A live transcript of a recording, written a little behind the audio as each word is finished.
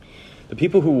The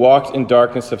people who walked in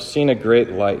darkness have seen a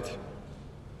great light.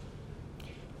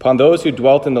 Upon those who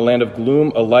dwelt in the land of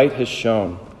gloom, a light has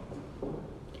shone.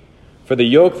 For the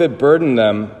yoke that burdened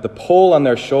them, the pole on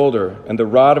their shoulder, and the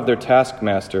rod of their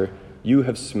taskmaster, you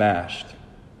have smashed.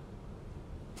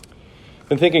 I've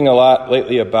been thinking a lot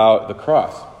lately about the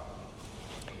cross.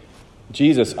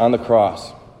 Jesus on the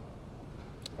cross.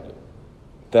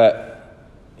 That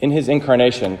in his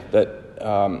incarnation, that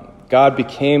God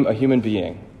became a human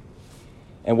being.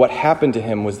 And what happened to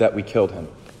him was that we killed him.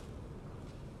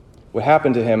 What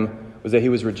happened to him was that he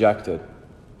was rejected.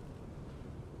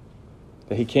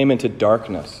 That he came into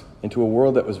darkness, into a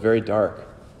world that was very dark.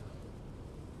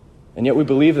 And yet we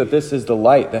believe that this is the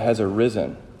light that has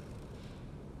arisen,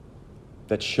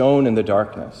 that shone in the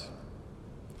darkness.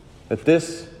 That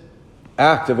this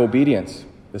act of obedience,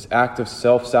 this act of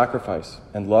self-sacrifice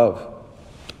and love,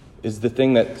 is the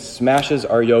thing that smashes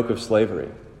our yoke of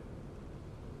slavery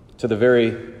to the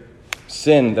very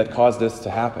sin that caused this to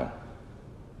happen.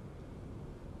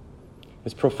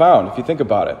 It's profound if you think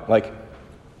about it. Like,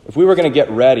 if we were going to get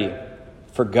ready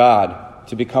for God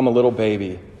to become a little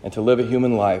baby and to live a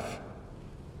human life,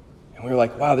 and we were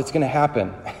like, wow, that's going to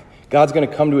happen. God's going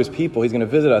to come to his people. He's going to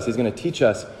visit us. He's going to teach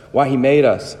us why he made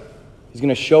us. He's going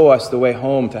to show us the way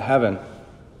home to heaven.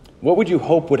 What would you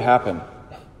hope would happen?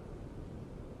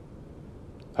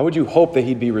 How would you hope that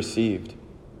he'd be received?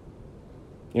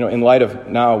 You know, in light of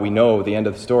now we know the end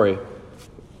of the story.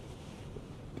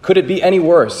 Could it be any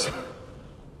worse?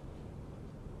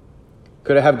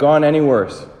 Could it have gone any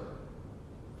worse?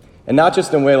 And not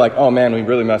just in a way like, oh man, we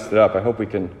really messed it up. I hope we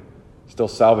can still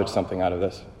salvage something out of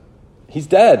this. He's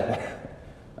dead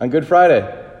on Good Friday.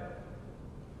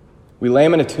 We lay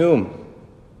him in a tomb.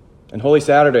 And Holy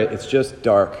Saturday, it's just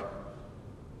dark.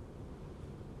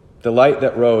 The light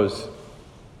that rose,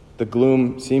 the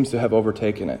gloom seems to have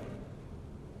overtaken it.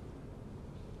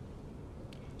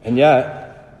 And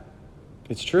yet,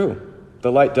 it's true.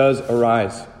 The light does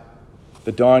arise.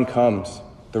 The dawn comes.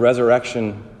 The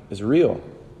resurrection is real.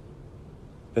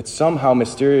 That somehow,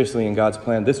 mysteriously in God's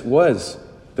plan, this was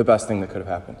the best thing that could have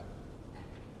happened.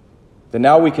 That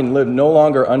now we can live no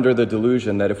longer under the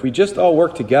delusion that if we just all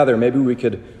work together, maybe we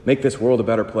could make this world a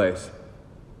better place.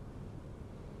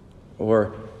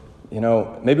 Or,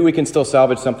 maybe we can still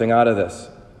salvage something out of this.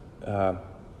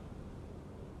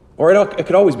 Or it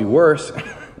could always be worse.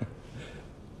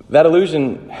 That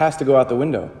illusion has to go out the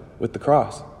window with the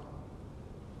cross.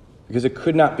 Because it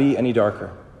could not be any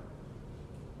darker.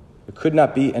 It could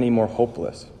not be any more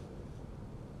hopeless.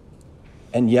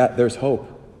 And yet there's hope.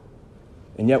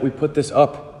 And yet we put this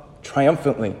up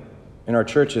triumphantly in our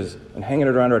churches and hanging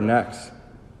it around our necks.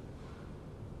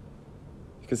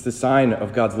 Because it's the sign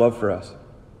of God's love for us.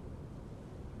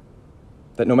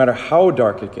 That no matter how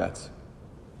dark it gets,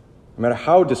 no matter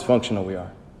how dysfunctional we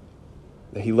are,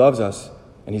 that he loves us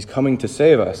and he's coming to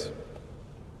save us.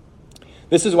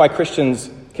 This is why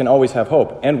Christians can always have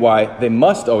hope, and why they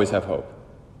must always have hope.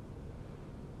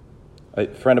 A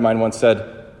friend of mine once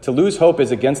said, to lose hope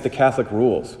is against the Catholic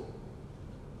rules.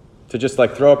 To just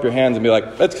throw up your hands and be like,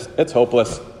 it's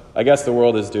hopeless. I guess the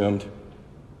world is doomed.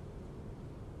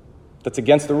 That's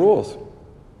against the rules.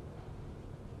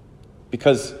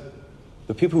 Because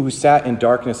the people who sat in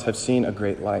darkness have seen a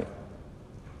great light.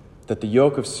 That the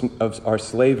yoke of our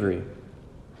slavery,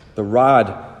 the rod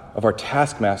of our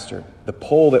taskmaster, the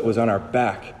pole that was on our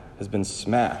back has been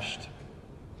smashed.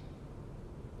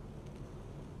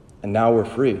 And now we're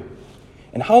free.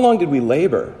 And how long did we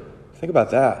labor? Think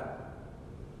about that.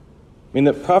 I mean,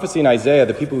 the prophecy in Isaiah,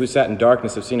 the people who sat in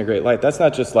darkness have seen a great light. That's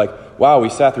not just like, wow, we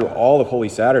sat through all of Holy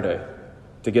Saturday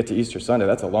to get to Easter Sunday.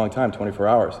 That's a long time, 24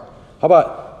 hours. How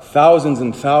about thousands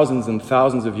and thousands and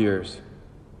thousands of years?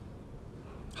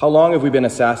 How long have we been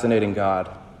assassinating God?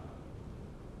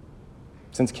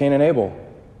 Since Cain and Abel.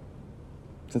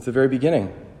 Since the very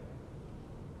beginning.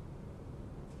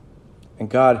 And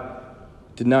God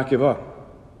did not give up.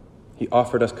 He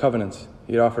offered us covenants.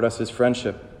 He offered us his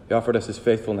friendship. He offered us his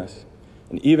faithfulness.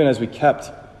 And even as we kept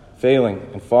failing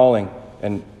and falling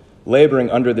and laboring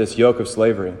under this yoke of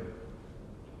slavery,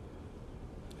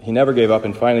 he never gave up,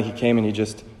 and finally he came and he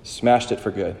just smashed it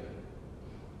for good.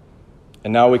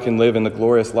 And now we can live in the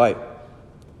glorious light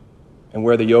and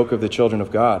wear the yoke of the children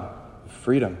of God,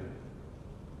 freedom.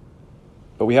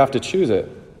 But we have to choose it.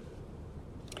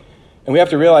 And we have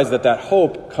to realize that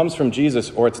hope comes from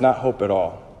Jesus, or it's not hope at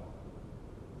all.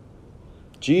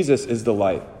 Jesus is the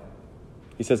light.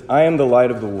 He says, I am the light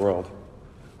of the world.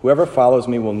 Whoever follows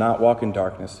me will not walk in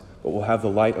darkness, but will have the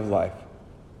light of life.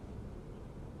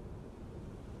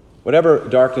 Whatever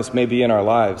darkness may be in our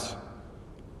lives,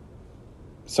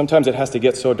 sometimes it has to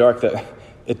get so dark that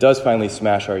it does finally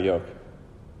smash our yoke.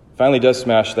 Finally does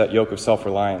smash that yoke of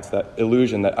self-reliance, that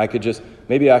illusion that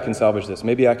maybe I can salvage this,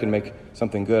 maybe I can make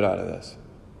something good out of this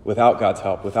without God's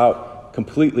help, without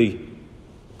completely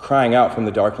crying out from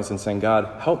the darkness and saying,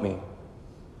 God, help me,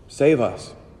 save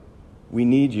us. We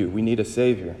need you. We need a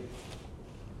Savior.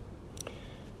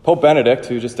 Pope Benedict,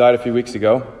 who just died a few weeks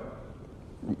ago,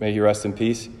 may he rest in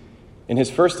peace, in his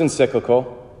first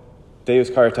encyclical, Deus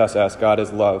Caritas Est, God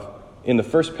is love, in the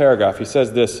first paragraph, he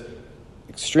says this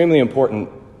extremely important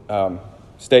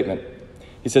statement.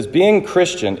 He says, being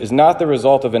Christian is not the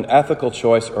result of an ethical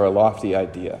choice or a lofty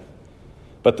idea,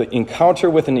 but the encounter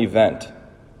with an event,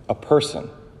 a person,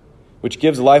 which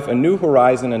gives life a new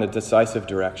horizon and a decisive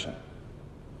direction.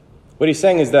 What he's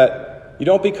saying is that you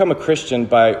don't become a Christian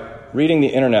by reading the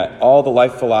internet, all the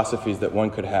life philosophies that one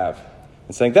could have,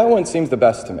 and saying, that one seems the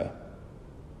best to me.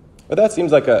 Or that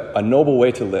seems like a noble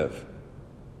way to live.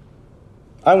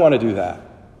 I want to do that.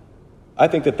 I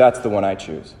think that that's the one I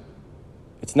choose.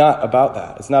 It's not about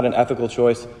that. It's not an ethical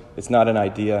choice. It's not an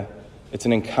idea. It's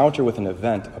an encounter with an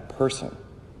event, a person,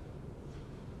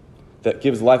 that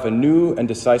gives life a new and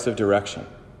decisive direction,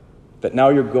 that now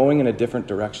you're going in a different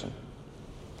direction.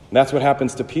 And that's what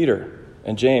happens to Peter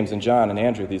and James and John and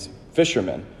Andrew, these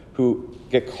fishermen who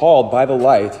get called by the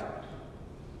light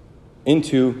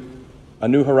into a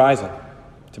new horizon,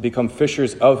 to become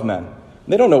fishers of men.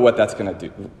 And they don't know what that's going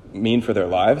to mean for their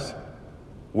lives,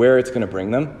 where it's going to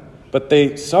bring them, but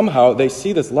they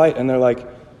see this light and they're like,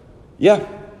 yeah,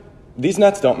 these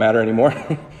nets don't matter anymore.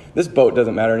 This boat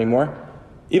doesn't matter anymore.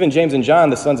 Even James and John,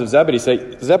 the sons of Zebedee,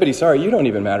 say, Zebedee, sorry, you don't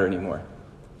even matter anymore.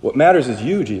 What matters is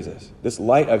you, Jesus, this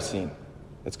light I've seen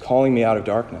that's calling me out of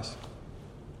darkness.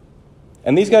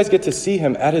 And these guys get to see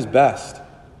him at his best.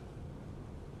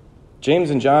 James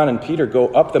and John and Peter go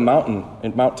up the mountain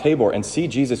in Mount Tabor and see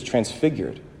Jesus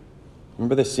transfigured.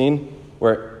 Remember this scene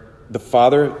where the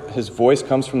Father, his voice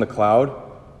comes from the cloud.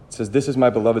 It says, this is my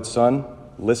beloved Son.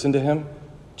 Listen to him.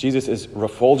 Jesus is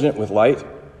refulgent with light.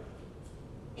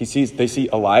 They see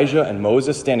Elijah and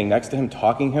Moses standing next to him,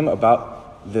 talking to him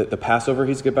about the Passover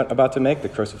he's about to make, the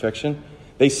crucifixion.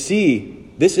 They see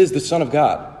this is the Son of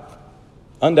God.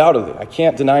 Undoubtedly, I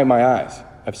can't deny my eyes.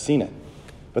 I've seen it.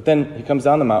 But then he comes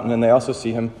down the mountain and they also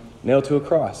see him nailed to a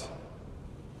cross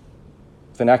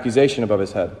with an accusation above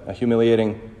his head, a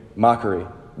humiliating mockery.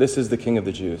 This is the King of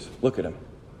the Jews. Look at him.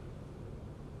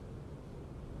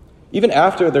 Even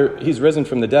after he's risen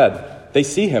from the dead, they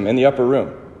see him in the upper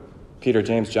room. Peter,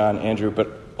 James, John, Andrew, but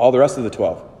all the rest of the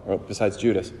 12, or besides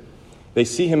Judas. They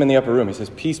see him in the upper room. He says,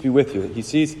 peace be with you.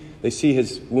 They see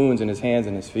his wounds in his hands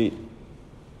and his feet,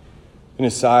 in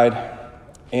his side,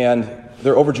 and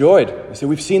they're overjoyed. They say,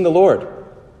 we've seen the Lord.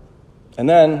 And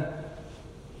then,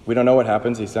 we don't know what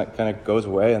happens. He kind of goes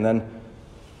away, and then,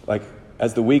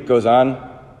 as the week goes on,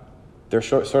 they're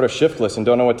sort of shiftless and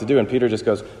don't know what to do, and Peter just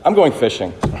goes, I'm going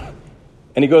fishing.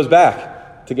 And he goes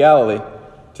back to Galilee,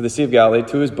 to the Sea of Galilee,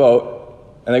 to his boat,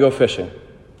 and they go fishing.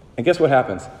 And guess what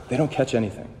happens? They don't catch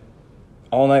anything.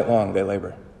 All night long they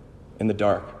labor in the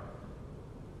dark.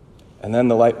 And then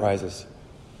the light rises.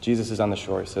 Jesus is on the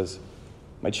shore. He says,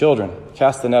 my children,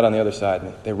 cast the net on the other side.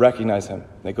 And they recognize him.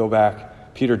 They go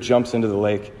back. Peter jumps into the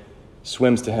lake,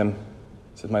 swims to him,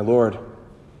 says, my Lord.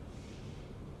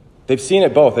 They've seen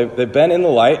it both. They've been in the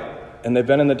light and they've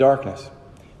been in the darkness.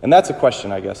 And that's a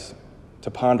question, I guess,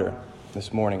 to ponder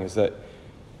this morning, is that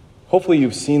hopefully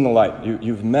you've seen the light.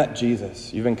 You've met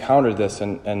Jesus. You've encountered this.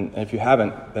 And if you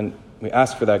haven't, then we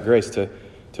ask for that grace to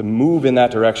move in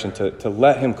that direction, to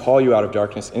let him call you out of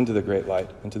darkness into the great light,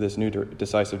 into this new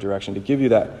decisive direction, to give you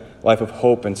that life of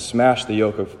hope and smash the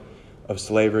yoke of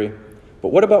slavery. But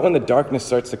what about when the darkness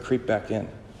starts to creep back in?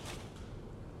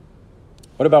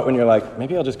 What about when you're like,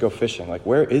 maybe I'll just go fishing?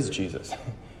 Where is Jesus?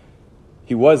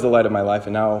 He was the light of my life,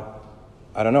 and now,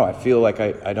 I don't know, I feel like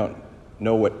I don't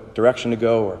know what direction to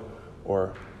go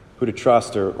or who to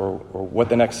trust or what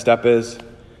the next step is.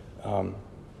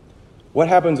 What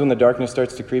happens when the darkness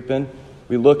starts to creep in?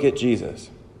 We look at Jesus.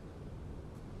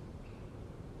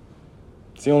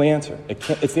 It's the only answer.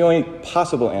 It's the only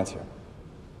possible answer,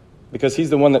 because he's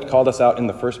the one that called us out in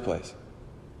the first place.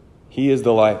 He is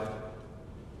the light.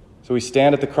 So we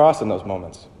stand at the cross in those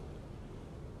moments.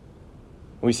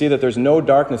 We see that there's no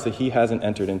darkness that he hasn't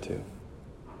entered into.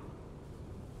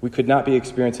 We could not be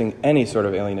experiencing any sort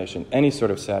of alienation, any sort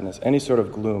of sadness, any sort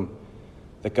of gloom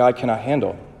that God cannot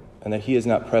handle, and that he is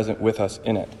not present with us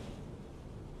in it.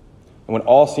 And when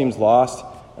all seems lost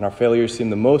and our failures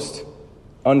seem the most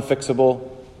unfixable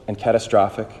and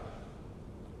catastrophic,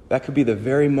 that could be the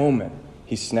very moment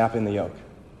he's snapping the yoke,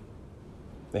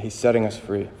 that he's setting us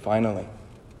free, finally,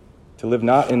 to live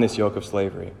not in this yoke of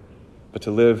slavery, but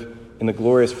to live in the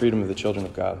glorious freedom of the children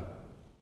of God.